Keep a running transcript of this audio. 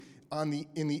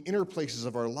in the inner places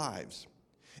of our lives.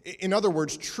 In other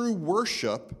words, true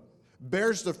worship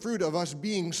bears the fruit of us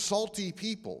being salty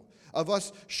people, of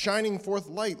us shining forth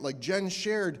light, like Jen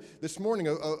shared this morning,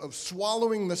 of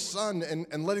swallowing the sun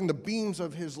and letting the beams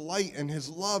of his light and his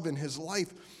love and his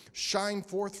life shine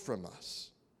forth from us.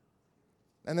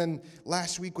 And then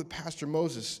last week with Pastor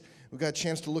Moses, we got a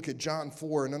chance to look at John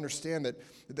 4 and understand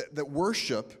that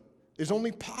worship is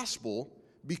only possible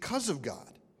because of God.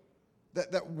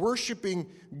 That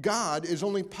worshiping God is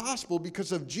only possible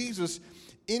because of Jesus,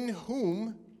 in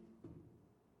whom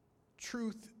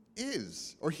truth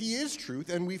is, or he is truth,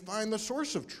 and we find the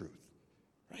source of truth,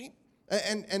 right?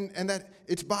 And that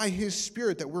it's by his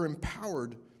Spirit that we're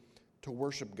empowered to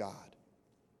worship God.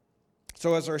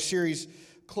 So as our series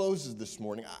closes this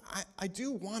morning, I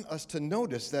do want us to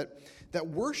notice that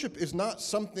worship is not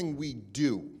something we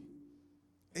do.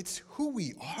 It's who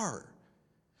we are.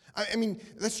 I mean,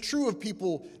 that's true of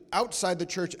people outside the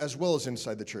church as well as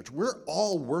inside the church. We're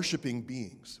all worshiping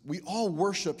beings. We all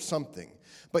worship something.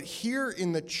 But here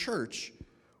in the church,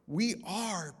 we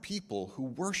are people who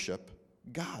worship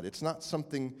God. It's not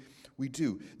something we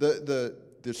do.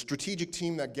 The strategic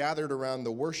team that gathered around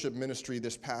the worship ministry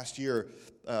this past year,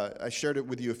 I shared it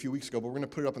with you a few weeks ago, but we're going to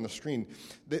put it up on the screen.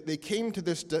 They came to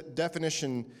this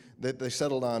definition that they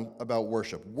settled on about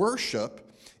worship.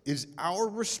 Worship is our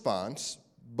response,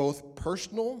 both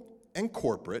personal and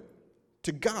corporate,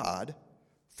 to God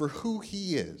for who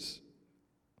he is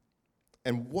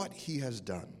and what he has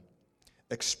done,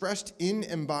 expressed in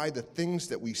and by the things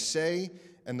that we say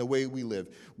and the way we live.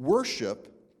 Worship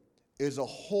is a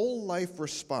whole life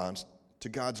response to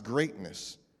God's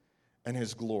greatness and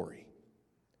his glory.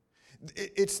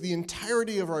 It's the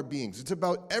entirety of our beings. It's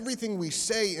about everything we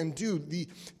say and do, the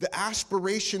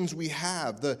aspirations we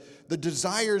have, the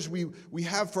desires we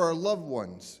have for our loved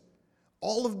ones.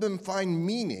 All of them find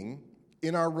meaning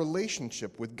in our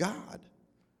relationship with God.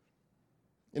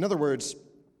 In other words,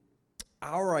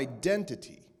 our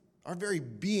identity, our very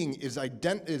being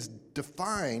is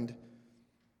defined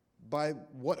by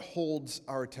what holds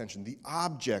our attention, the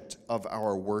object of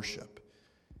our worship.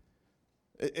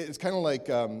 It's kind of like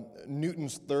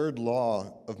Newton's third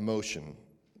law of motion.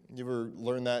 You ever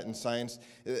learn that in science?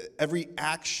 Every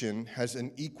action has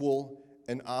an equal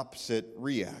and opposite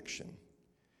reaction.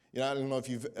 You know, I don't know if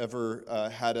you've ever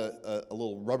had a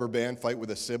little rubber band fight with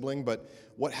a sibling, but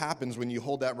what happens when you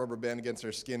hold that rubber band against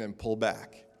their skin and pull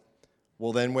back?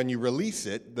 Well, then when you release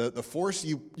it, the force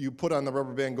you put on the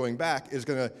rubber band going back is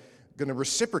going to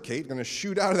reciprocate, going to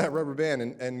shoot out of that rubber band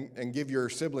and give your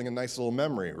sibling a nice little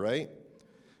memory, right?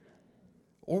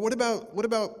 Or what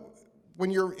about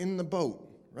when you're in the boat,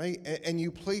 right? And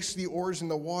you place the oars in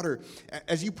the water.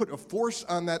 As you put a force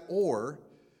on that oar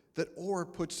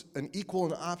puts an equal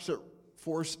and opposite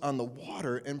force on the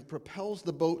water and propels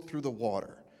the boat through the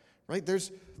water, right?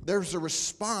 There's a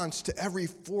response to every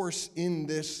force in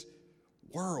this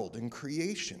world, in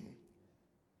creation.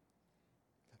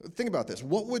 Think about this.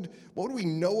 What would we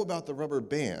know about the rubber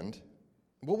band?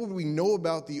 What would we know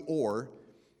about the oar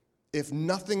if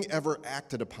nothing ever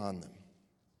acted upon them,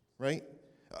 right?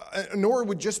 An oar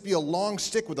would just be a long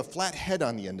stick with a flat head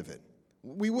on the end of it.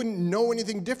 We wouldn't know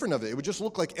anything different of it. It would just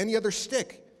look like any other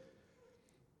stick.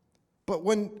 But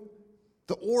when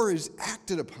the oar is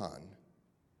acted upon,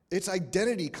 its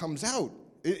identity comes out.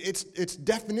 Its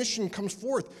definition comes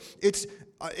forth. It's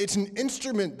an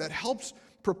instrument that helps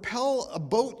propel a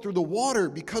boat through the water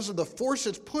because of the force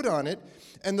it's put on it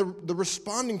and the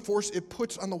responding force it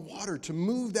puts on the water to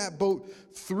move that boat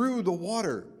through the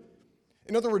water.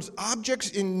 In other words, objects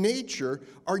in nature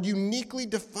are uniquely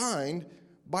defined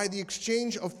by the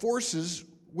exchange of forces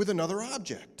with another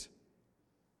object.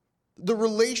 The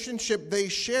relationship they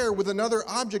share with another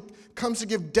object comes to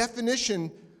give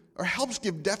definition or helps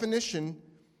give definition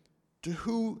to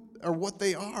who or what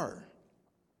they are.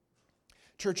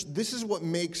 Church, this is what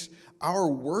makes our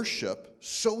worship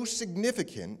so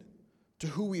significant to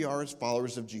who we are as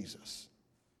followers of Jesus.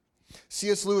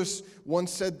 C.S. Lewis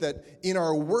once said that in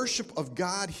our worship of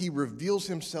God, he reveals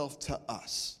himself to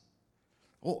us.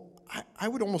 Well, I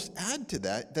would almost add to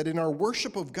that in our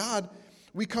worship of God,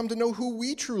 we come to know who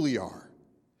we truly are.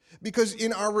 Because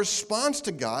in our response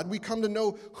to God, we come to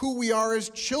know who we are as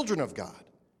children of God,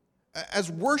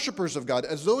 as worshipers of God,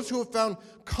 as those who have found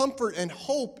comfort and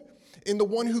hope in the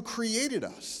one who created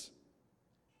us.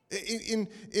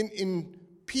 In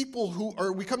people who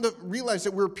are, we come to realize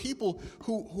that we're people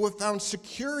who have found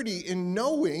security in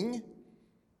knowing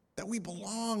that we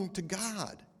belong to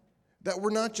God, that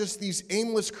we're not just these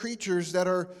aimless creatures that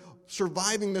are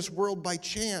surviving this world by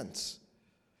chance.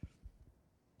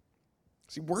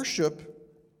 See, worship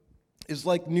is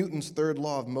like Newton's third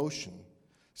law of motion,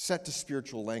 set to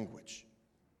spiritual language.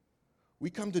 We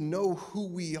come to know who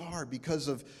we are because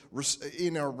of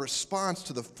in our response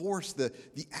to the force, the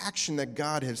action that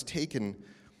God has taken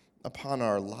upon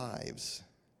our lives.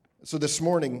 So this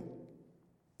morning,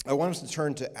 I want us to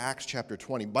turn to Acts chapter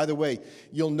 20. By the way,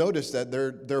 you'll notice that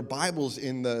there are Bibles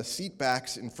in the seat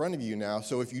backs in front of you now.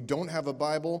 So if you don't have a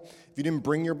Bible, if you didn't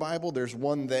bring your Bible, there's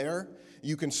one there.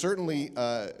 You can certainly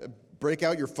break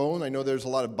out your phone. I know there's a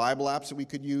lot of Bible apps that we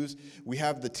could use. We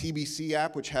have the TBC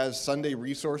app, which has Sunday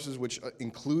resources, which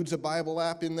includes a Bible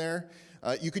app in there.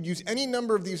 You could use any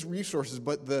number of these resources,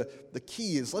 but the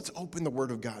key is let's open the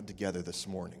Word of God together this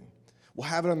morning. We'll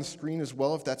have it on the screen as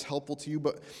well if that's helpful to you.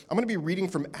 But I'm going to be reading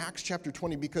from Acts chapter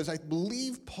 20 because I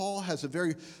believe Paul has a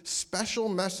very special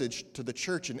message to the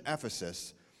church in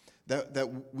Ephesus that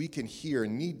we can hear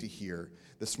and need to hear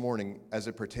this morning as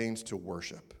it pertains to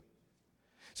worship.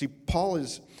 See, Paul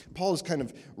is kind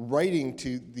of writing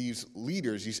to these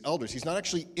leaders, these elders. He's not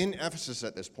actually in Ephesus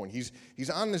at this point. He's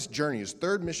on this journey, his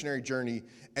third missionary journey,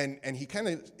 and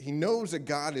he knows that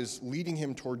God is leading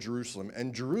him toward Jerusalem,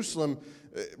 and Jerusalem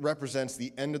represents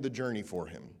the end of the journey for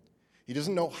him. He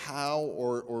doesn't know how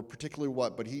or particularly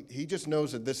what, but he just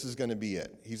knows that this is going to be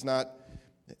it.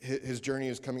 His journey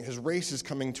is coming, his race is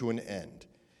coming to an end.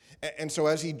 And so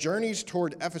as he journeys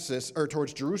toward Ephesus or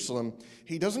towards Jerusalem,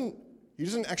 he doesn't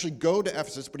actually go to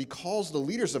Ephesus, but he calls the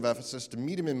leaders of Ephesus to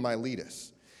meet him in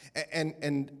Miletus.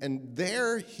 And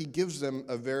there he gives them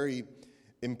a very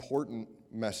important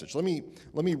message. Let me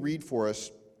read for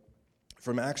us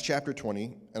from Acts chapter 20,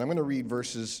 and I'm going to read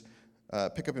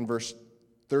pick up in verse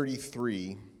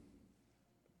 33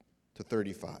 to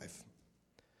 35.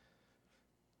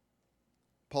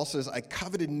 Paul says, I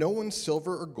coveted no one's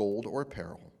silver or gold or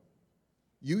apparel.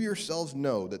 You yourselves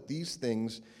know that these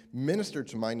things minister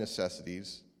to my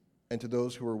necessities and to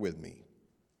those who are with me.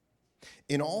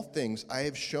 In all things, I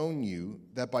have shown you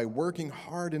that by working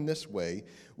hard in this way,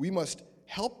 we must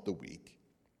help the weak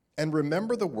and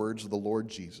remember the words of the Lord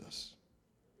Jesus,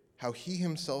 how he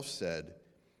himself said,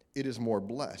 it is more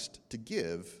blessed to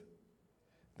give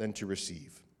than to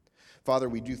receive. Father,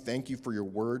 we do thank you for your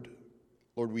word.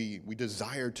 Lord, we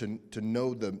desire to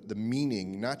know the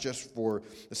meaning, not just for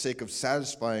the sake of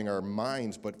satisfying our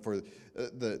minds, but for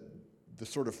the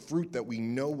sort of fruit that we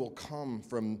know will come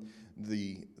from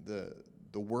the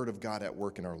Word of God at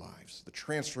work in our lives, the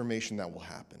transformation that will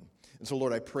happen. And so,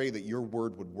 Lord, I pray that your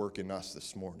word would work in us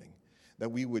this morning, that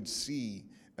we would see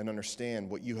and understand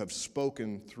what you have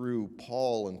spoken through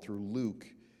Paul and through Luke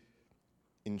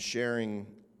in sharing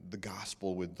the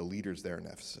gospel with the leaders there in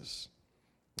Ephesus.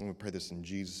 And we pray this in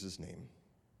Jesus' name.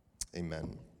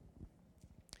 Amen.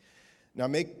 Now,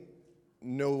 make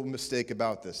no mistake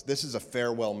about this. This is a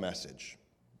farewell message.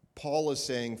 Paul is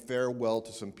saying farewell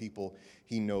to some people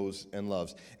he knows and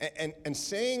loves. And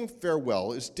saying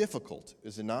farewell is difficult,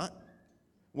 is it not?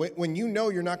 When you know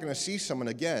you're not going to see someone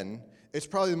again, it's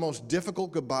probably the most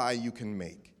difficult goodbye you can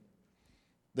make.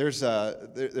 There's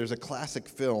a classic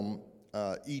film,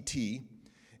 E.T.,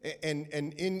 and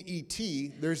in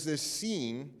E.T., there's this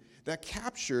scene that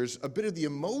captures a bit of the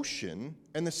emotion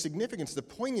and the significance, the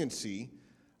poignancy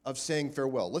of saying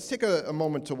farewell. Let's take a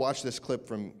moment to watch this clip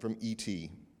from E.T.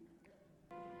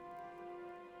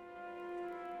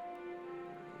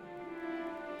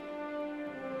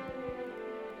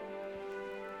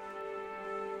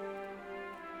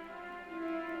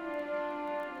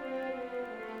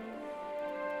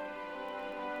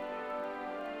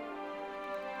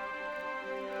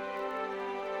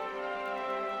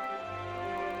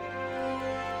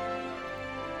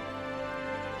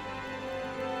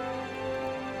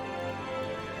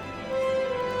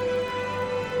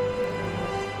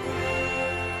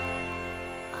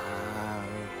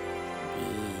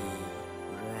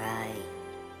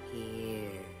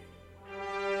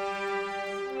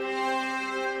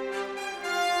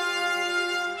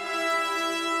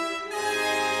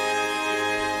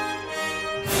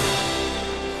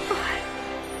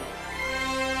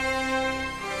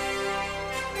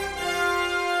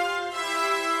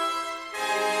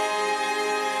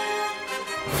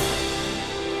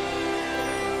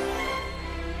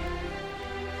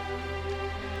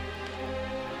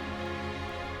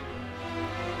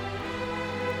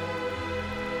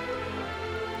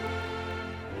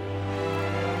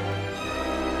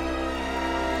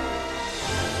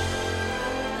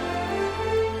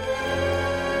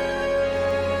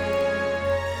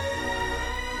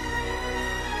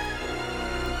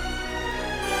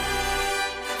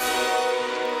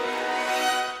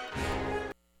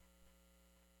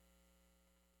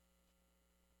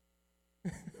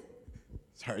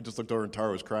 Sorry, I just looked over and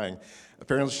Tara was crying.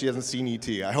 Apparently she hasn't seen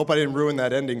E.T. I hope I didn't ruin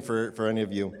that ending for any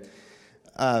of you.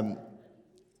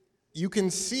 You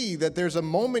can see that there's a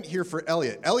moment here for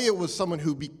Elliot. Elliot was someone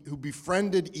who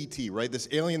befriended E.T., right? This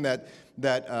alien that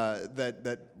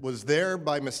was there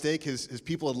by mistake. His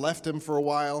people had left him for a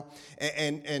while,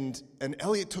 and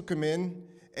Elliot took him in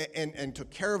and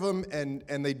took care of him,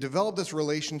 and they developed this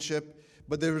relationship.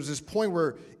 But there was this point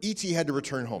where E.T. had to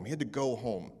return home. He had to go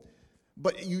home.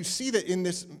 But you see that in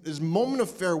this moment of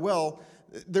farewell,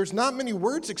 there's not many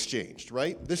words exchanged,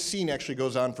 right? This scene actually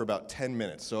goes on for about 10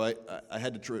 minutes, so I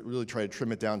had to really try to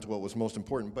trim it down to what was most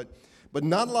important. But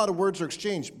not a lot of words are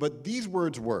exchanged, but these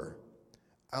words were,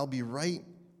 I'll be right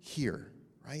here,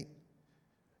 right?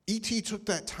 E.T. took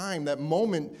that time, that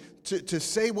moment, to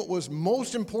say what was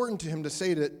most important to him to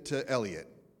say to Elliot.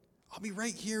 I'll be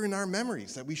right here in our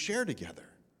memories that we share together,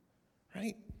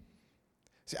 right?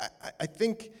 See, I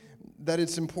think that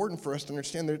it's important for us to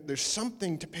understand there's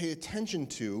something to pay attention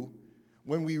to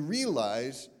when we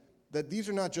realize that these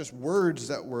are not just words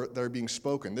that are being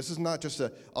spoken. This is not just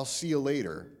I'll see you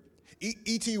later.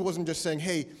 E.T. wasn't just saying,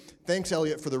 hey, thanks,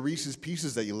 Elliot, for the Reese's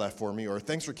Pieces that you left for me, or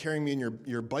thanks for carrying me in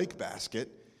your bike basket.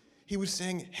 He was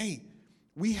saying, hey,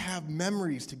 we have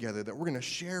memories together that we're going to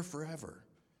share forever.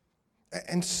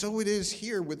 And so it is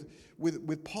here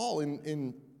with Paul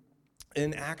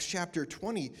in Acts chapter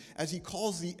 20, as he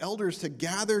calls the elders to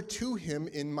gather to him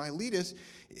in Miletus.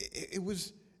 It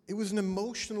was an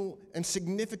emotional and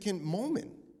significant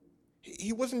moment.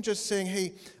 He wasn't just saying,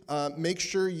 hey, make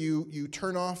sure you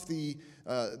turn off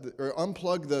or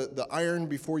unplug the iron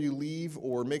before you leave,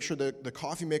 or make sure the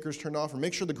coffee maker's turned off, or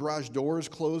make sure the garage door is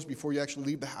closed before you actually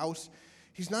leave the house.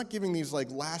 He's not giving these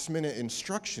like last-minute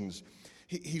instructions.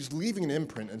 He's leaving an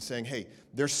imprint and saying, hey,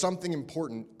 there's something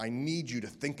important I need you to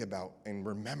think about and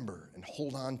remember and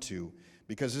hold on to,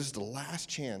 because this is the last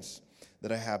chance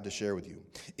that I have to share with you.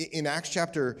 In Acts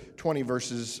chapter 20,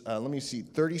 verses,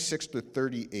 36 to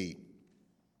 38,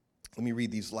 let me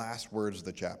read these last words of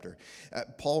the chapter.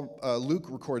 Luke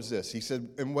records this. He said,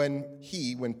 and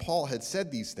when Paul had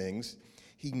said these things,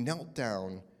 he knelt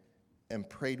down and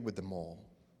prayed with them all.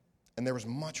 And there was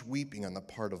much weeping on the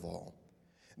part of all.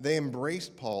 They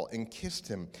embraced Paul and kissed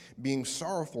him, being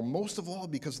sorrowful most of all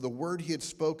because of the word he had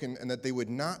spoken, and that they would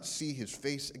not see his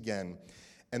face again.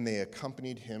 And they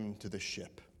accompanied him to the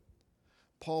ship.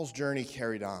 Paul's journey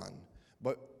carried on,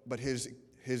 but his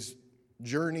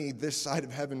journey this side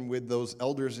of heaven with those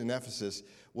elders in Ephesus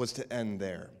was to end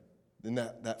there, in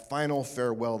that final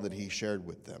farewell that he shared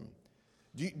with them.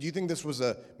 Do you think this was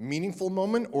a meaningful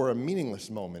moment or a meaningless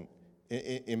moment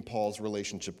in Paul's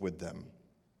relationship with them?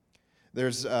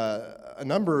 There's a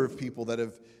number of people that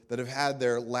have had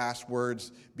their last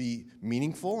words be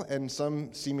meaningful and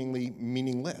some seemingly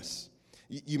meaningless.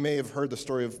 You may have heard the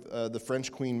story of the French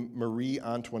Queen Marie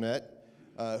Antoinette,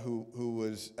 who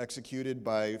was executed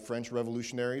by French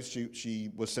revolutionaries. She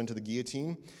was sent to the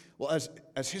guillotine. Well,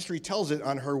 as history tells it,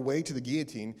 on her way to the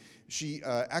guillotine, she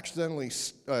accidentally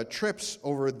trips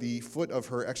over the foot of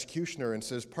her executioner and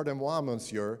says, "Pardonnez-moi,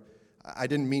 monsieur, I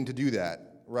didn't mean to do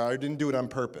that. Or I didn't do it on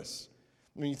purpose."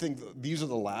 I mean, you think these are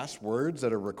the last words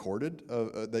that are recorded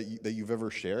that you've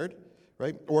ever shared,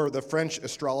 right? Or the French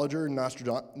astrologer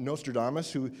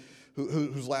Nostradamus,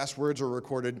 whose last words are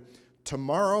recorded,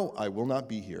 "Tomorrow I will not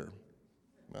be here."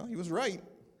 Well, he was right.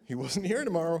 He wasn't here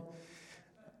tomorrow.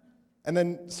 And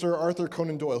then Sir Arthur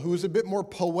Conan Doyle, who was a bit more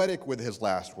poetic with his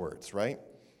last words, right?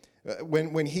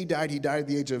 When he died at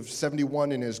the age of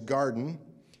 71 in his garden.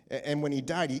 And when he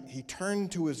died, he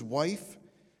turned to his wife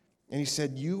and he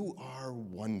said, "You are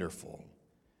wonderful."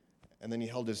 And then he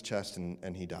held his chest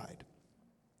and he died.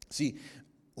 See,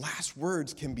 last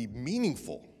words can be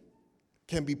meaningful,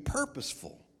 can be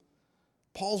purposeful.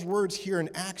 Paul's words here in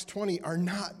Acts 20 are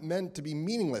not meant to be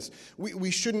meaningless. We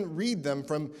shouldn't read them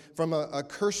from a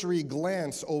cursory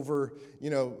glance over,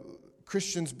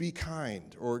 Christians be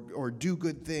kind or do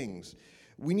good things.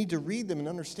 We need to read them and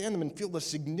understand them and feel the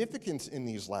significance in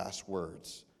these last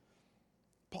words.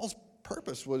 Paul's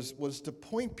purpose was to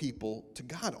point people to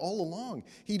God all along.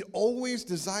 He'd always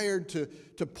desired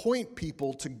to point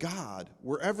people to God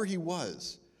wherever he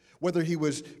was, whether he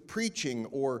was preaching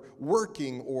or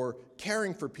working or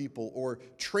caring for people or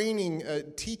training,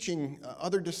 teaching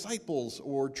other disciples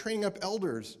or training up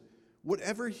elders.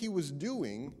 Whatever he was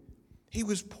doing, he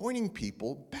was pointing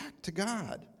people back to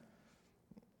God.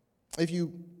 If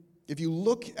you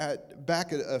look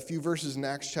back at a few verses in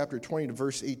Acts chapter 20 to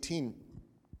verse 18,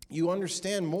 you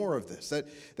understand more of this,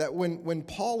 that when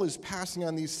Paul is passing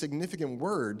on these significant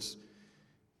words,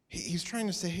 he's trying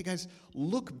to say, hey guys,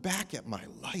 look back at my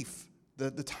life,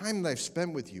 the time that I've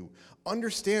spent with you.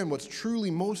 Understand what's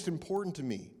truly most important to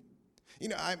me. You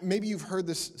know, maybe you've heard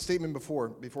this statement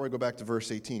before I go back to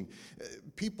verse 18.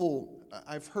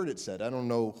 I've heard it said, I don't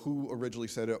know who originally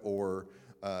said it or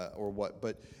what,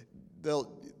 but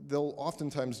they'll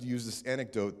oftentimes use this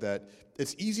anecdote that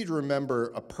it's easy to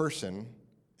remember a person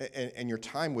and your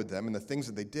time with them and the things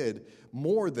that they did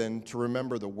more than to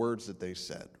remember the words that they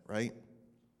said, right?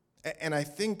 And I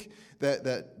think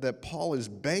that Paul is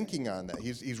banking on that.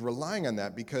 He's relying on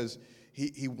that because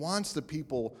he wants the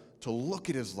people to look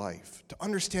at his life, to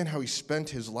understand how he spent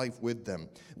his life with them,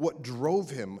 what drove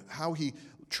him, how he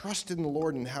trusted in the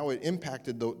Lord and how it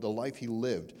impacted the life he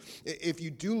lived. If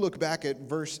you do look back at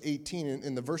verse 18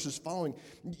 and the verses following,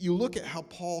 you look at how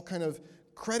Paul kind of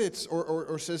credits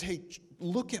or says, hey,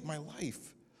 look at my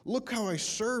life. Look how I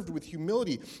served with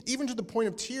humility, even to the point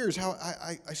of tears, how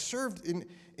I served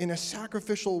in a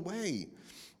sacrificial way.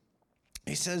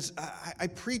 He says, I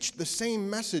preached the same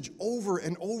message over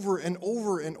and over and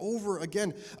over and over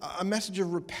again, a message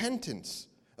of repentance,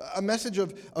 a message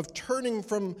of turning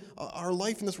from our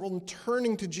life in this world and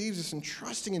turning to Jesus and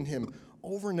trusting in him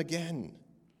over and again.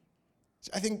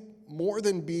 I think more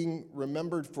than being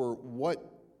remembered for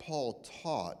what Paul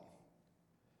taught,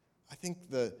 I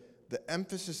think the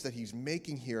emphasis that he's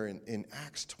making here in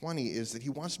Acts 20 is that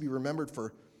he wants to be remembered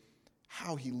for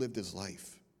how he lived his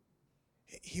life.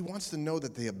 He wants to know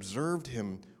that they observed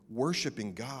him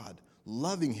worshiping God,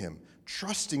 loving him,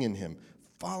 trusting in him,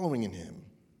 following in him.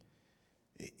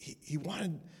 He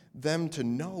wanted them to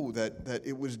know that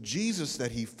it was Jesus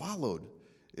that he followed.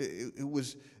 It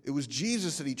was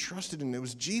Jesus that he trusted in. It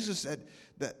was Jesus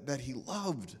that he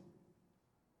loved.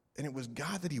 And it was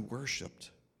God that he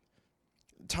worshiped.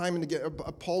 Time and again,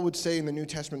 Paul would say in the New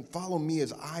Testament, follow me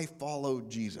as I follow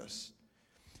Jesus.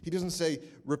 He doesn't say,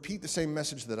 repeat the same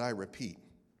message that I repeat.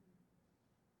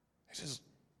 He says,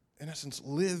 in essence,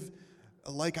 live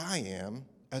like I am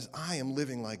as I am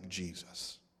living like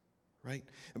Jesus, right?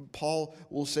 And Paul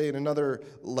will say in another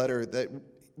letter that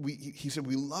he said,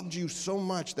 we loved you so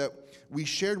much that we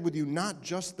shared with you not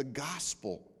just the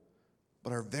gospel,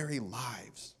 but our very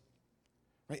lives.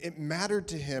 Right? It mattered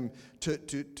to him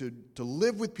to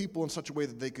live with people in such a way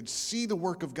that they could see the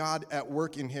work of God at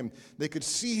work in him. They could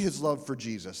see his love for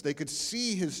Jesus. They could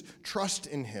see his trust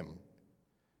in him.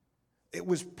 It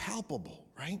was palpable,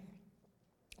 right?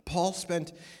 Paul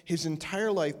spent his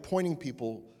entire life pointing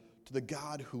people to the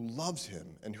God who loves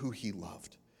him and who he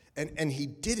loved. And he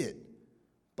did it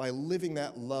by living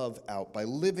that love out, by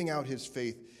living out his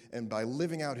faith, and by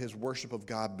living out his worship of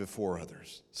God before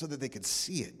others so that they could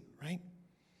see it, right?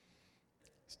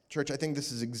 Church, I think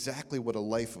this is exactly what a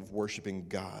life of worshiping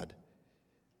God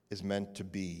is meant to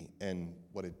be and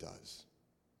what it does.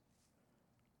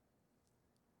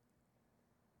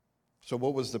 So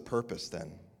what was the purpose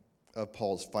then of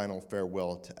Paul's final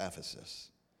farewell to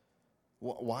Ephesus?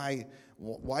 Why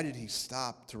did he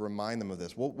stop to remind them of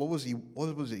this? What was he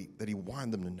that he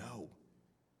wanted them to know?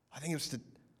 I think it was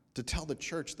to tell the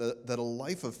church that a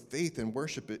life of faith and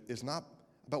worship is not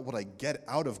about what I get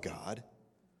out of God,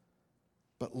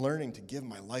 but learning to give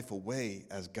my life away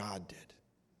as God did,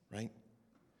 right?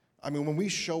 I mean, when we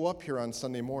show up here on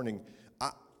Sunday morning,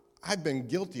 I've been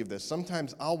guilty of this.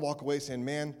 Sometimes I'll walk away saying,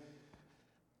 man,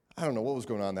 I don't know what was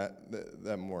going on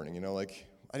that morning. You know, like,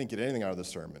 I didn't get anything out of the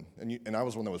sermon. And I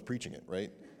was the one that was preaching it, right?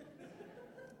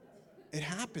 It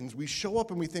happens. We show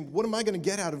up and we think, what am I going to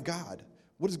get out of God?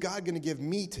 What is God going to give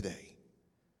me today?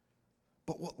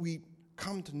 But what we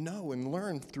come to know and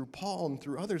learn through Paul and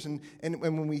through others, and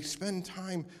when we spend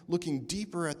time looking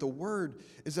deeper at the Word,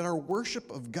 is that our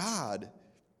worship of God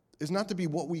is not to be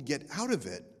what we get out of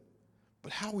it,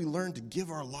 but how we learn to give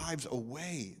our lives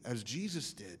away as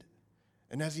Jesus did,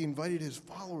 and as he invited his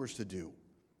followers to do,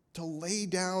 to lay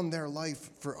down their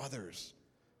life for others,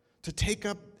 to take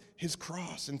up his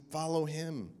cross and follow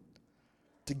him,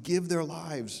 to give their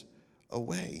lives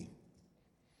away.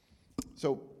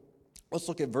 So let's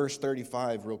look at verse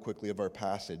 35 real quickly of our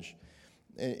passage.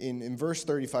 In verse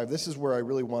 35, this is where I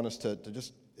really want us to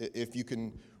just, if you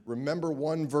can remember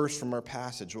one verse from our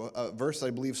passage, a verse I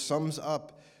believe sums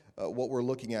up what we're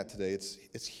looking at today.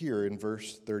 It's here in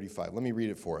verse 35. Let me read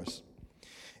it for us.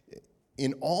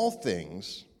 In all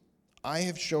things, I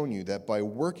have shown you that by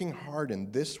working hard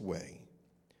in this way,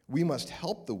 we must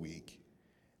help the weak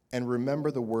and remember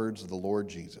the words of the Lord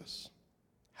Jesus,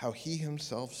 how he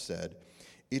himself said,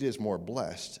 it is more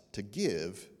blessed to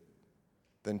give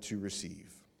than to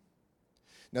receive.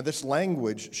 Now, this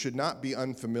language should not be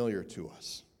unfamiliar to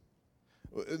us.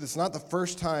 It's not the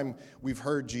first time we've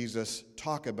heard Jesus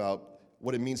talk about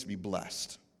what it means to be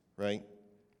blessed, right?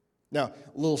 Now,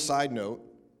 a little side note,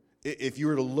 If you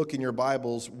were to look in your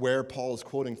Bibles where Paul is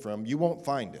quoting from, you won't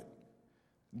find it.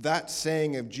 That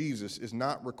saying of Jesus is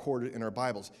not recorded in our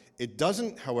Bibles. It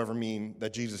doesn't, however, mean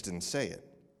that Jesus didn't say it.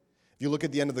 If you look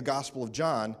at the end of the Gospel of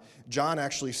John, John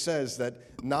actually says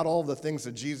that not all of the things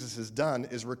that Jesus has done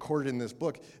is recorded in this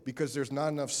book because there's not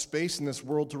enough space in this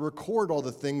world to record all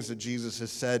the things that Jesus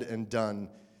has said and done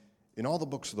in all the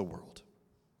books of the world.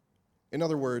 In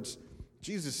other words,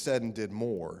 Jesus said and did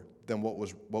more than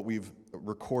what we've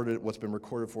recorded, what's been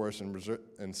recorded for us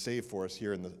and saved for us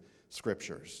here in the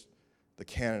Scriptures, the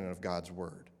canon of God's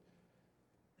Word.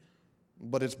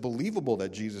 But it's believable that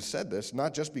Jesus said this,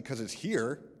 not just because it's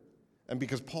here and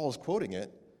because Paul is quoting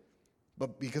it,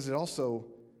 but because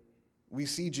we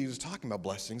see Jesus talking about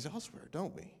blessings elsewhere,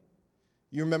 don't we?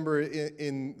 You remember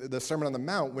in the Sermon on the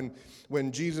Mount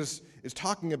when Jesus is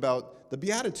talking about the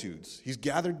Beatitudes. He's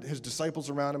gathered his disciples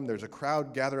around him. There's a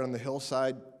crowd gathered on the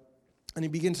hillside. And he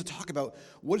begins to talk about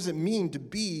what does it mean to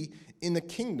be in the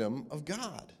kingdom of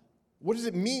God? What does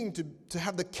it mean to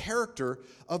have the character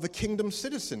of a kingdom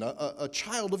citizen, a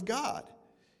child of God?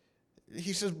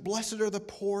 He says, blessed are the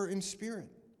poor in spirit.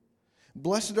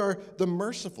 Blessed are the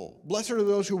merciful. Blessed are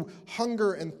those who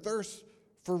hunger and thirst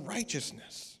for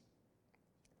righteousness.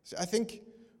 See, I think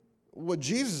what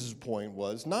Jesus' point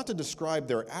was not to describe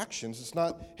their actions. It's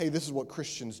not, hey, this is what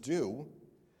Christians do.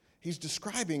 He's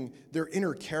describing their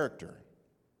inner character.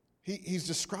 He's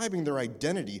describing their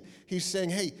identity. He's saying,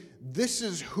 hey, this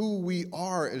is who we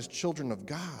are as children of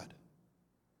God.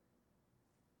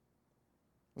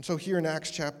 And so here in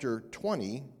Acts chapter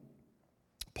 20,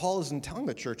 Paul isn't telling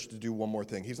the church to do one more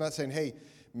thing. He's not saying, hey,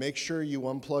 make sure you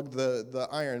unplug the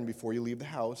iron before you leave the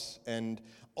house, and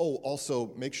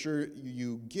also make sure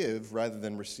you give rather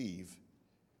than receive.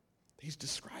 He's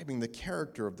describing the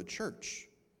character of the church.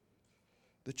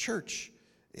 The church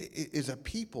is a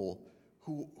people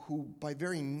who by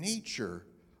very nature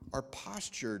are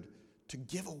postured to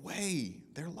give away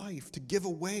their life, to give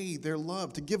away their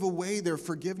love, to give away their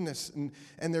forgiveness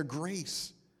and their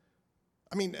grace.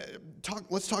 I mean,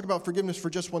 let's talk about forgiveness for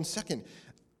just 1 second.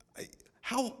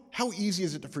 How easy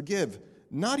is it to forgive?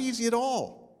 Not easy at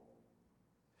all.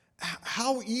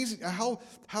 How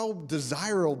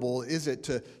desirable is it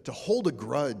to hold a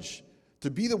grudge, to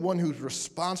be the one who's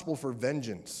responsible for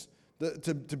vengeance,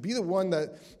 to be the one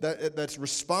that's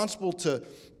responsible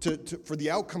for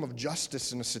the outcome of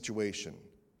justice in a situation.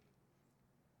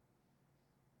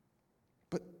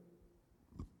 But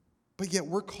yet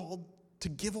we're called to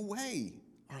give away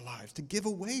our lives, to give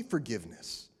away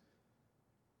forgiveness.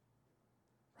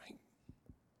 Right?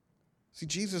 See,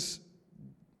 Jesus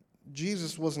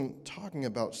wasn't talking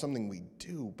about something we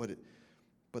do,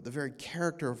 but the very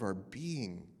character of our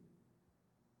being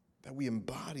that we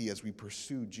embody as we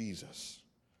pursue Jesus.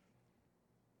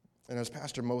 And as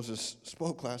Pastor Moses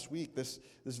spoke last week, this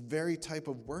very type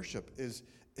of worship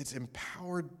it's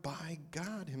empowered by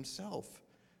God himself.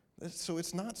 So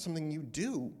it's not something you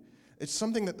do. It's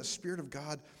something that the Spirit of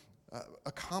God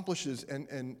accomplishes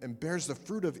and bears the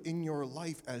fruit of in your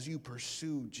life as you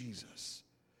pursue Jesus.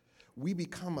 We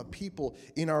become a people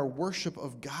in our worship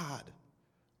of God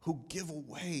who give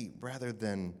away rather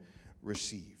than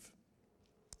receive.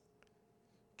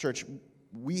 Church,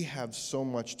 we have so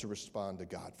much to respond to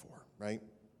God for, right?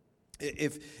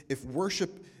 If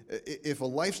a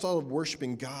lifestyle of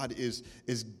worshiping God is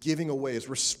giving away, is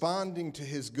responding to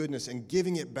his goodness and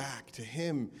giving it back to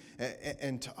him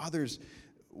and to others,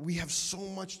 we have so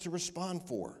much to respond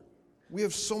for. We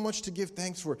have so much to give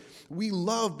thanks for. We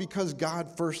love because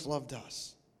God first loved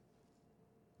us.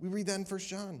 We read that in 1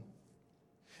 John.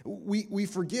 We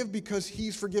forgive because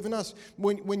he's forgiven us.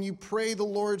 When you pray the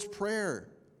Lord's Prayer,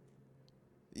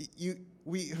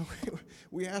 we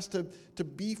ask to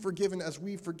be forgiven as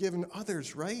we've forgiven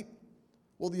others, right?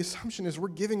 Well, the assumption is we're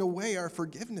giving away our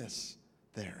forgiveness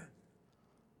there.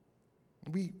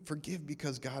 We forgive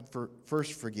because God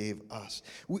first forgave us.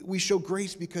 We show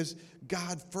grace because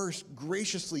God first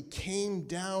graciously came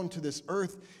down to this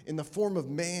earth in the form of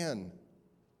man,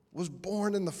 was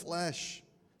born in the flesh,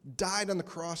 died on the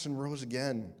cross, and rose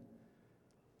again.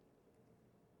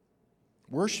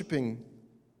 Worshiping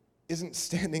isn't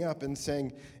standing up and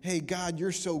saying, hey, God,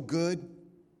 you're so good.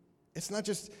 It's not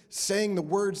just saying the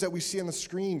words that we see on the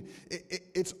screen.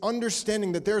 It's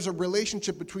understanding that there's a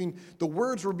relationship between the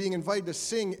words we're being invited to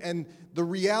sing and the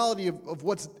reality of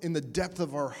what's in the depth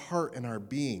of our heart and our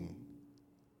being.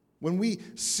 When we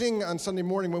sing on Sunday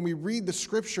morning, when we read the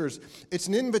scriptures, it's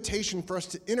an invitation for us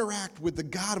to interact with the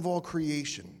God of all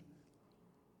creation.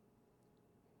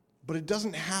 But it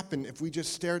doesn't happen if we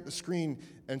just stare at the screen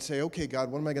and say, okay,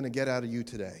 God, what am I going to get out of you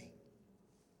today?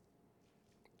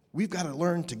 We've got to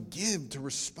learn to give, to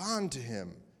respond to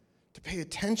him, to pay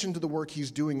attention to the work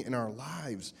he's doing in our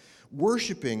lives.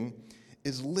 Worshiping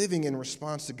is living in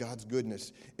response to God's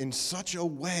goodness in such a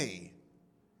way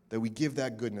that we give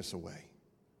that goodness away.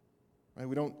 Right?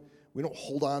 We don't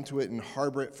hold on to it and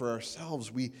harbor it for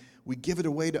ourselves. We give it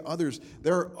away to others.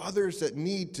 There are others that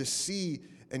need to see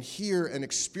and hear and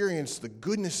experience the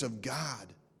goodness of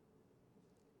God.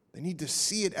 They need to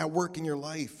see it at work in your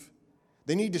life.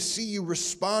 They need to see you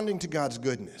responding to God's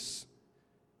goodness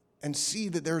and see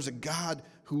that there's a God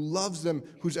who loves them,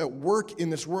 who's at work in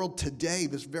this world today,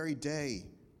 this very day,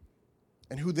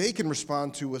 and who they can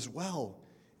respond to as well,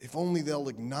 if only they'll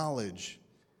acknowledge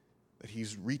that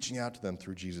he's reaching out to them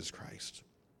through Jesus Christ.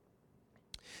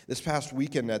 This past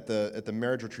weekend at the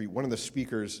marriage retreat, one of the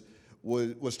speakers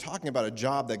was talking about a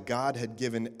job that God had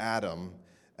given Adam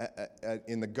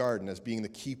in the garden as being the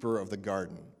keeper of the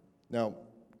garden. Now,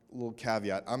 a little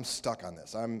caveat, I'm stuck on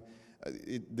this.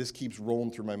 This keeps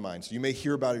rolling through my mind. So you may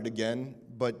hear about it again,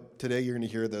 but today you're going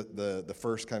to hear the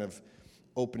first kind of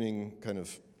opening kind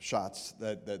of shots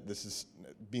that this is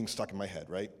being stuck in my head,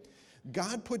 right?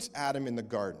 God puts Adam in the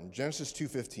garden. Genesis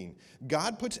 2:15.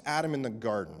 God puts Adam in the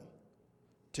garden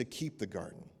to keep the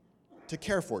garden, to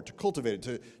care for it, to cultivate it,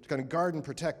 to kind of guard and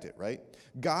protect it, right?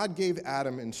 God gave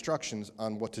Adam instructions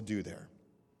on what to do there.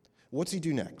 What's he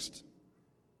do next?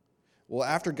 Well,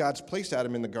 after God's placed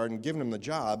Adam in the garden, given him the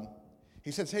job, he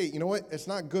says, hey, you know what? It's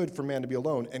not good for man to be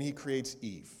alone, and he creates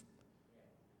Eve.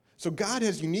 So God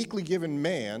has uniquely given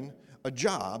man a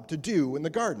job to do in the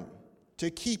garden,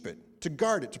 to keep it, to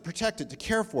guard it, to protect it, to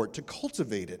care for it, to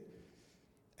cultivate it.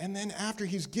 And then after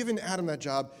he's given Adam that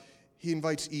job, he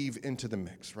invites Eve into the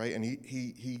mix, right? And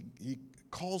he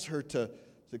calls her to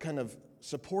kind of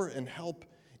support and help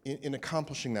in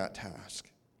accomplishing that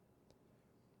task.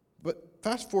 But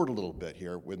fast forward a little bit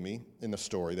here with me in the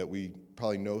story that we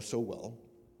probably know so well.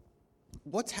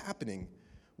 What's happening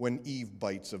when Eve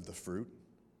bites of the fruit?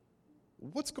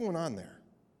 What's going on there?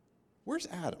 Where's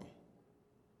Adam?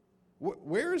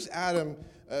 Where's Adam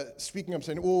speaking up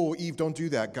saying, oh, Eve, don't do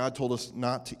that. God told us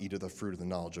not to eat of the fruit of the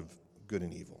knowledge of good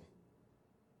and evil.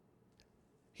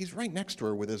 He's right next to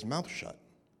her with his mouth shut.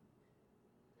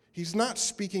 He's not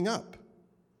speaking up.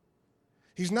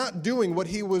 He's not doing what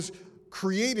he was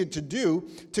created to do,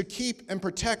 to keep and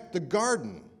protect the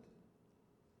garden.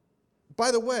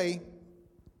 By the way,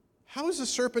 how is the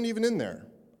serpent even in there?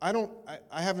 I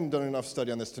haven't done enough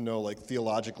study on this to know, like,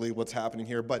 theologically what's happening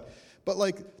here, but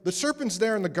like, the serpent's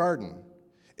there in the garden.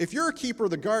 If you're a keeper of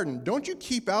the garden, don't you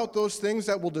keep out those things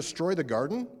that will destroy the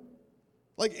garden?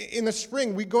 Like, in the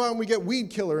spring, we go out and we get weed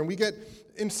killer, and we get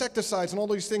insecticides and all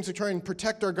these things to try and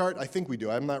protect our garden. I think we do.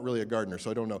 I'm not really a gardener,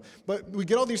 so I don't know. But we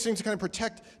get all these things to kind of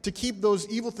protect, to keep those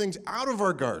evil things out of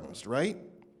our gardens, right?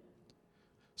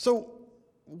 So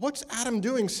what's Adam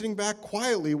doing sitting back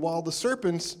quietly while the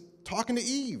serpent's talking to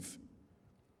Eve?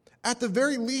 At the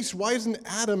very least, why isn't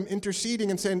Adam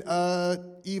interceding and saying,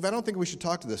 Eve, I don't think we should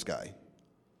talk to this guy.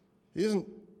 He doesn't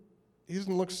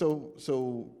look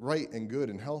so right and good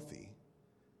and healthy.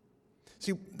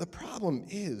 See, the problem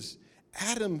is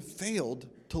Adam failed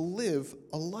to live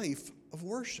a life of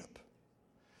worship.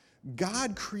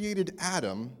 God created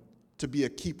Adam to be a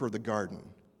keeper of the garden.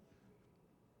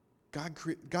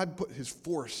 God put his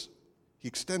force. He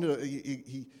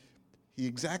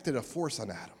exacted a force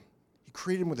on Adam. He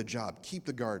created him with a job, keep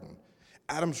the garden.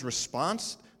 Adam's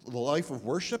response, the life of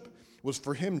worship, was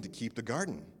for him to keep the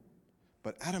garden.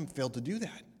 But Adam failed to do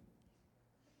that.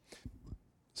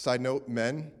 Side note,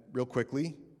 men, real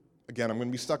quickly. Again, I'm going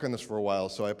to be stuck on this for a while,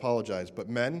 so I apologize. But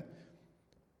men,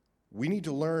 we need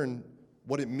to learn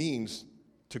what it means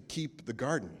to keep the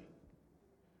garden.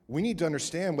 We need to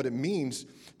understand what it means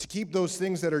to keep those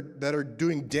things that are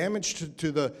doing damage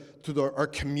to our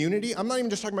community. I'm not even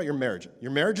just talking about your marriage.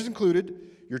 Your marriage is included.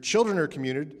 Your children are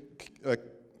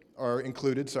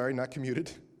included. Sorry, not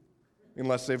commuted.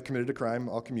 Unless they've committed a crime,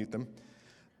 I'll commute them.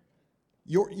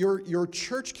 Your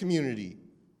church community,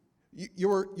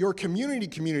 your community,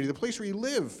 the place where you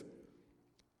live.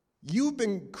 You've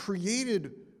been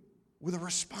created with a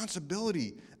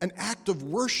responsibility, an act of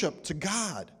worship to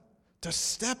God, to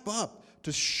step up,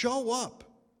 to show up,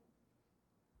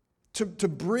 to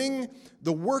bring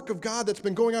the work of God that's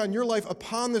been going on in your life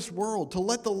upon this world, to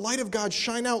let the light of God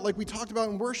shine out like we talked about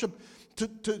in worship,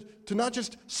 to not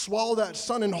just swallow that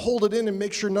sun and hold it in and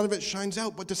make sure none of it shines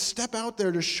out, but to step out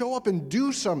there, to show up and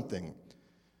do something.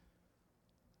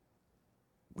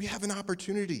 We have an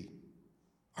opportunity.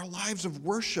 Our lives of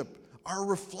worship are a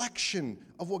reflection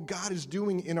of what God is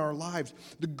doing in our lives.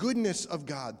 The goodness of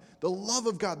God, the love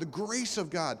of God, the grace of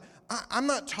God. I'm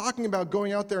not talking about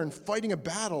going out there and fighting a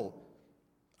battle.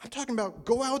 I'm talking about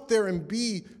go out there and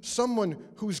be someone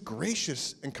who's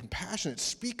gracious and compassionate.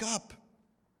 Speak up.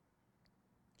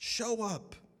 Show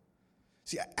up.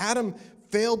 See, Adam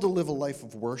failed to live a life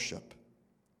of worship.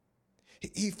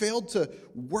 He failed to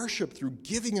worship through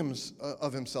giving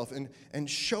of himself and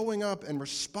showing up and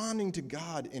responding to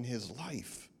God in his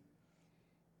life.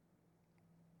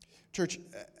 Church,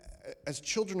 as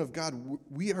children of God,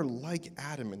 we are like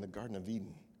Adam in the Garden of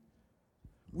Eden.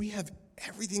 We have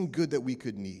everything good that we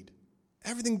could need,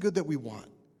 everything good that we want.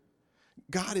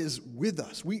 God is with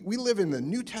us. We live in the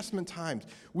New Testament times.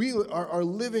 We are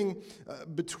living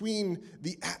between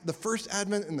the first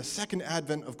advent and the second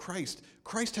advent of Christ.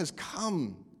 Christ has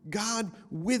come, God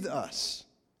with us.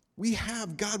 We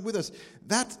have God with us.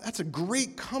 That's a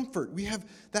great comfort. We have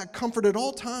that comfort at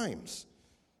all times.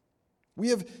 We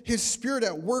have his Spirit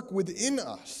at work within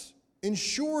us,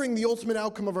 ensuring the ultimate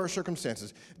outcome of our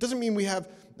circumstances. It doesn't mean we have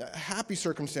happy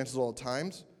circumstances all the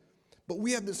times, but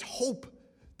we have this hope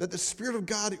that the Spirit of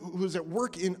God who is at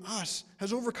work in us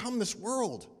has overcome this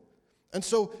world. And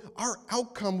so our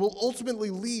outcome will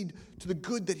ultimately lead to the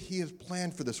good that he has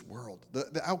planned for this world,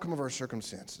 the outcome of our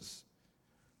circumstances.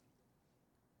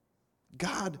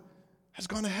 God has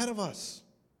gone ahead of us.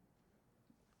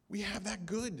 We have that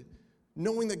good,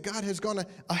 knowing that God has gone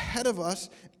ahead of us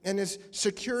and is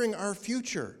securing our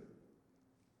future.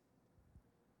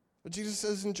 But Jesus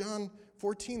says in John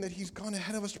 14 that he's gone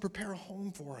ahead of us to prepare a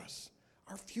home for us.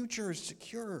 Our future is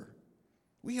secure.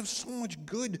 We have so much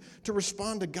good to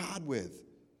respond to God with.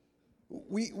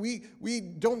 We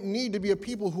don't need to be a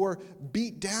people who are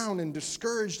beat down and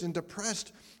discouraged and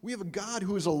depressed. We have a God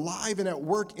who is alive and at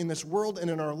work in this world and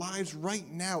in our lives right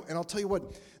now. And I'll tell you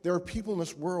what, there are people in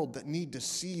this world that need to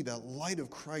see the light of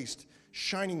Christ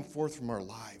shining forth from our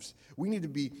lives. We need to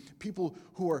be people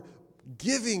who are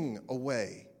giving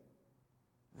away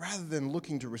rather than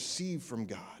looking to receive from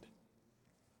God.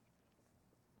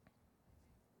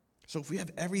 So if we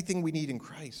have everything we need in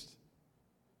Christ,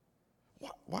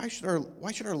 why should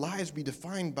our lives be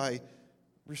defined by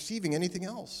receiving anything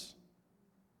else?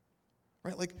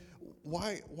 Right? Like,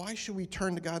 why should we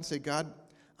turn to God and say, God,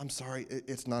 I'm sorry,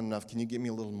 it's not enough. Can you give me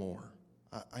a little more?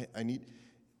 I need...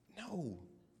 No.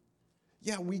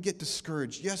 Yeah, we get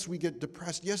discouraged. Yes, we get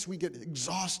depressed. Yes, we get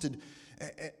exhausted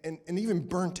and even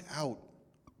burnt out.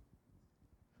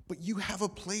 But you have a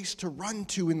place to run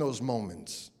to in those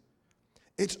moments.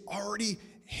 It's already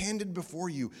handed before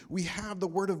you. We have the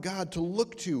Word of God to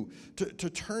look to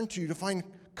turn to find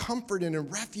comfort in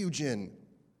and refuge in.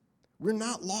 We're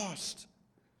not lost.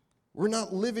 We're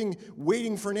not living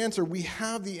waiting for an answer. We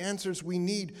have the answers we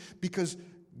need because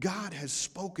God has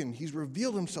spoken. He's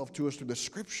revealed himself to us through the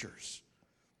Scriptures.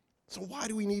 So why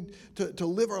do we need to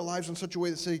live our lives in such a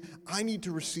way that say, I need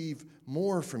to receive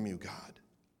more from you, God?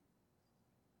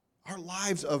 Our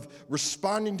lives of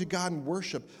responding to God in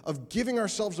worship, of giving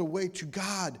ourselves away to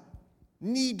God,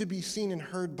 need to be seen and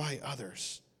heard by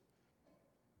others.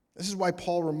 This is why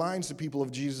Paul reminds the people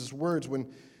of Jesus' words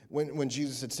when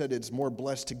Jesus had said it's more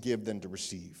blessed to give than to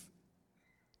receive.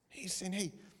 He's saying,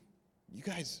 hey, you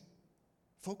guys,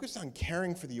 focus on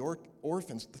caring for the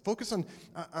orphans. Focus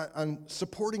on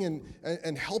supporting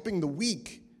and helping the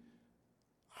weak.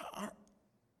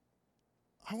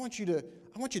 I want you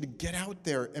to get out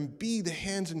there and be the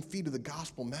hands and feet of the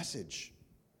gospel message.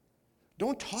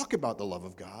 Don't talk about the love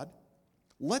of God.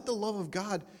 Let the love of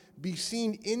God be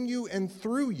seen in you and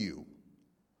through you.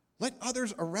 Let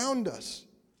others around us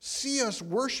see us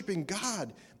worshiping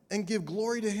God and give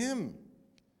glory to him.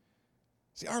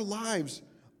 See, our lives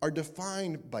are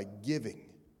defined by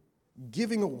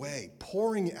giving away,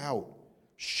 pouring out,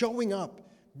 showing up,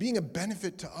 being a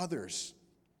benefit to others.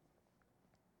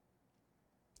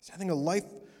 I think a life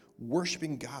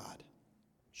worshiping God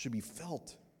should be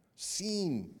felt,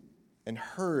 seen, and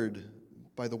heard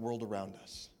by the world around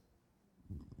us.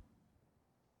 I'm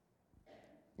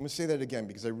going to say that again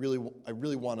because I really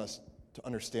want us to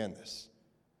understand this.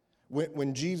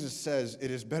 When Jesus says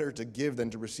it is better to give than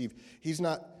to receive, he's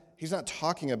not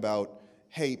talking about,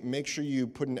 hey, make sure you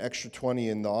put an extra 20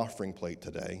 in the offering plate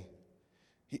today.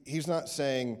 He's not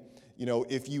saying,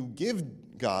 if you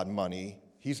give God money,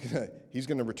 He's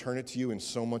gonna return it to you in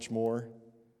so much more.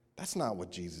 That's not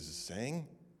what Jesus is saying.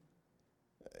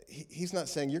 He's not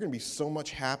saying you're going to be so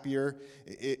much happier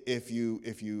if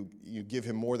you give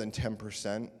him more than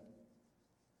 10%.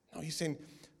 No, he's saying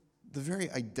the very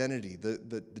identity,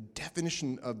 the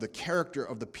definition of the character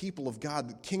of the people of God,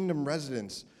 the kingdom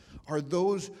residents, are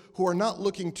those who are not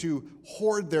looking to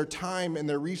hoard their time and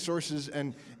their resources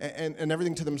and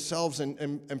everything to themselves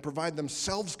and provide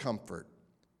themselves comfort.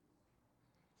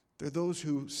 They're those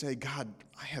who say, God,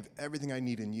 I have everything I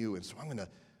need in you, and so I'm going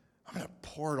I'm going to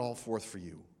pour it all forth for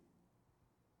you.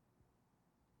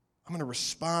 I'm going to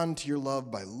respond to your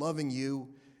love by loving you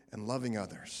and loving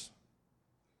others.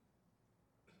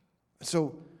 And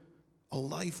so, a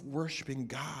life worshiping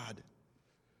God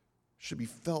should be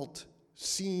felt,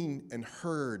 seen, and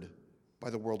heard by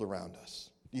the world around us.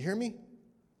 Do you hear me?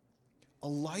 A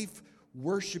life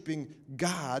worshiping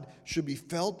God should be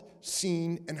felt,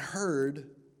 seen, and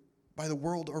heard by the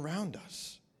world around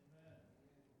us.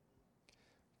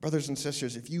 Brothers and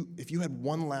sisters, if you had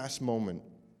one last moment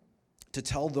to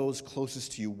tell those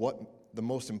closest to you what the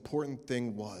most important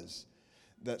thing was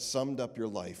that summed up your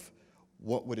life,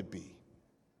 what would it be?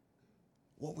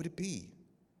 What would it be?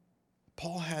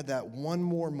 Paul had that one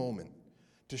more moment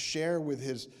to share with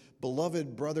his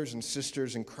beloved brothers and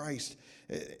sisters in Christ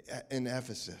in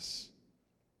Ephesus.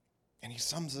 And he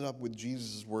sums it up with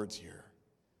Jesus' words here.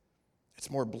 It's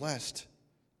more blessed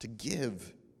to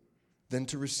give than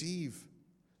to receive.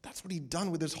 That's what he'd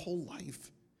done with his whole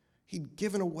life. He'd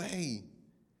given away.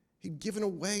 He'd given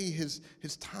away his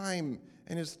time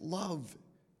and his love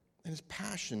and his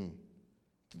passion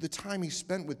through the time he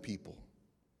spent with people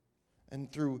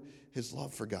and through his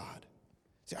love for God.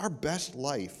 See, our best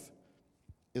life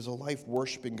is a life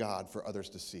worshiping God for others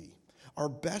to see. Our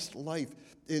best life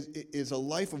is a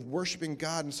life of worshiping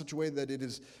God in such a way that it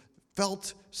is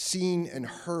felt, seen, and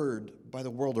heard by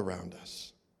the world around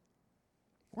us.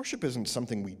 Worship isn't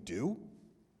something we do.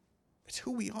 It's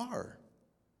who we are.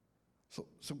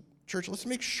 So church, let's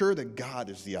make sure that God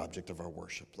is the object of our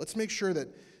worship. Let's make sure that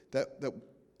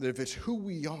if it's who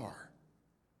we are,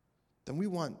 then we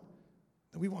want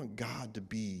God to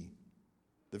be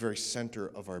the very center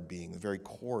of our being, the very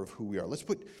core of who we are. Let's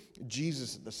put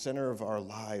Jesus at the center of our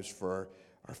lives for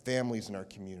our families and our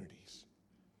communities.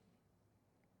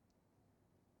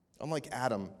 Unlike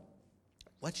Adam,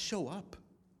 let's show up.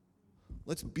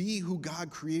 Let's be who God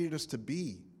created us to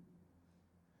be.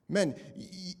 Men,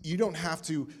 you don't have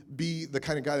to be the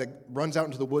kind of guy that runs out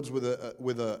into the woods with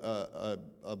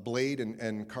a blade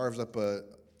and carves up a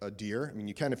deer. I mean,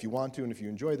 you can if you want to and if you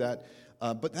enjoy that.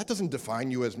 But that doesn't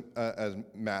define you as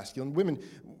masculine. Women,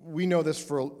 we know this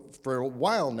for a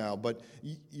while now, but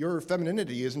your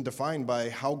femininity isn't defined by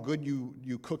how good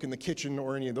you cook in the kitchen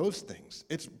or any of those things.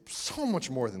 It's so much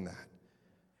more than that.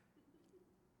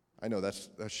 I know that's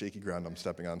shaky ground I'm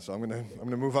stepping on, so I'm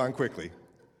gonna move on quickly.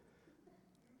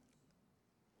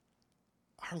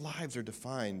 Our lives are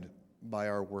defined by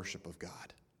our worship of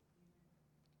God.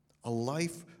 A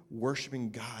life worshiping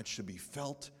God should be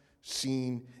felt,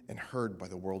 seen, and heard by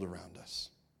the world around us.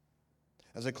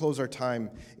 As I close our time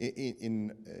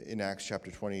in Acts chapter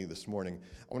 20 this morning,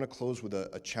 I want to close with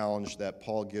a challenge that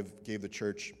Paul gave the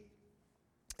church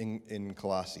in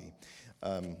Colossae.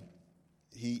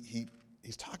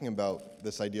 He's talking about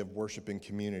this idea of worshiping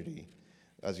community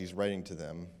as he's writing to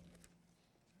them.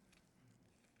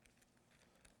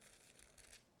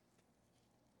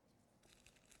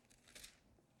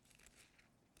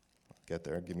 Get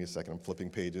there. Give me a second. I'm flipping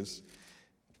pages.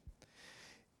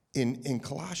 In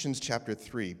Colossians chapter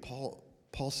 3, Paul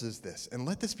says this, and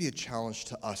let this be a challenge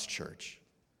to us, church.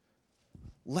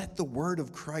 Let the word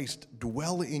of Christ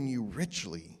dwell in you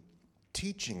richly,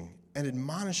 teaching and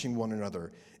admonishing one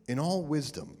another in all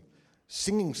wisdom,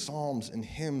 singing psalms and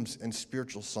hymns and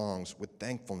spiritual songs with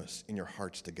thankfulness in your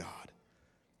hearts to God.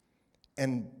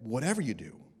 And whatever you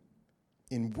do,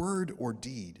 in word or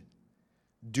deed,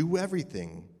 do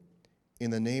everything in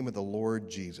the name of the Lord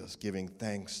Jesus, giving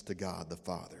thanks to God the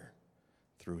Father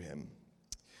through him.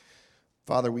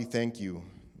 Father, we thank you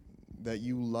that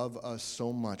you love us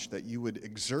so much that you would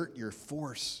exert your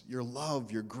force, your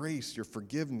love, your grace, your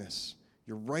forgiveness,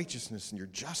 your righteousness, and your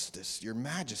justice, your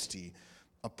majesty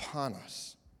upon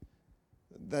us.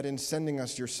 That in sending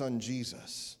us your Son,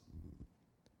 Jesus,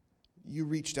 you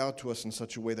reached out to us in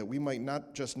such a way that we might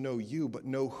not just know you, but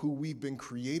know who we've been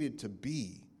created to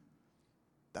be.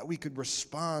 That we could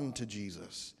respond to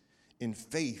Jesus in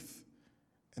faith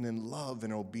and in love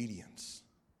and obedience.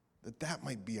 That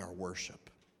might be our worship.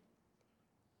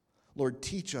 Lord,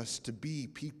 teach us to be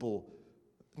people,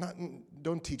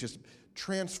 don't teach us,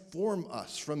 transform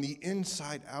us from the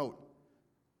inside out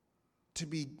to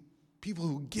be people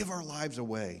who give our lives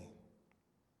away.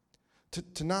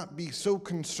 To not be so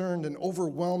concerned and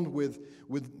overwhelmed with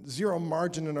zero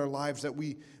margin in our lives that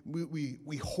we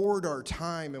hoard our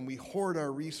time and we hoard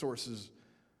our resources.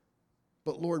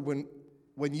 But Lord,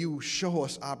 when you show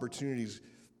us opportunities,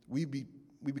 we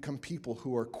become people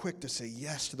who are quick to say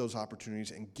yes to those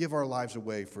opportunities and give our lives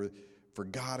away for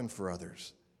God and for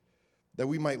others. That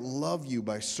we might love you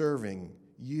by serving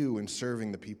you and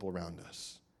serving the people around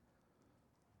us.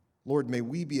 Lord, may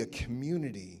we be a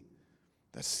community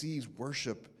that sees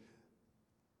worship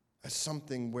as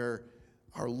something where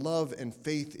our love and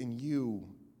faith in you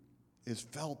is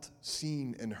felt,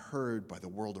 seen, and heard by the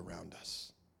world around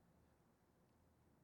us.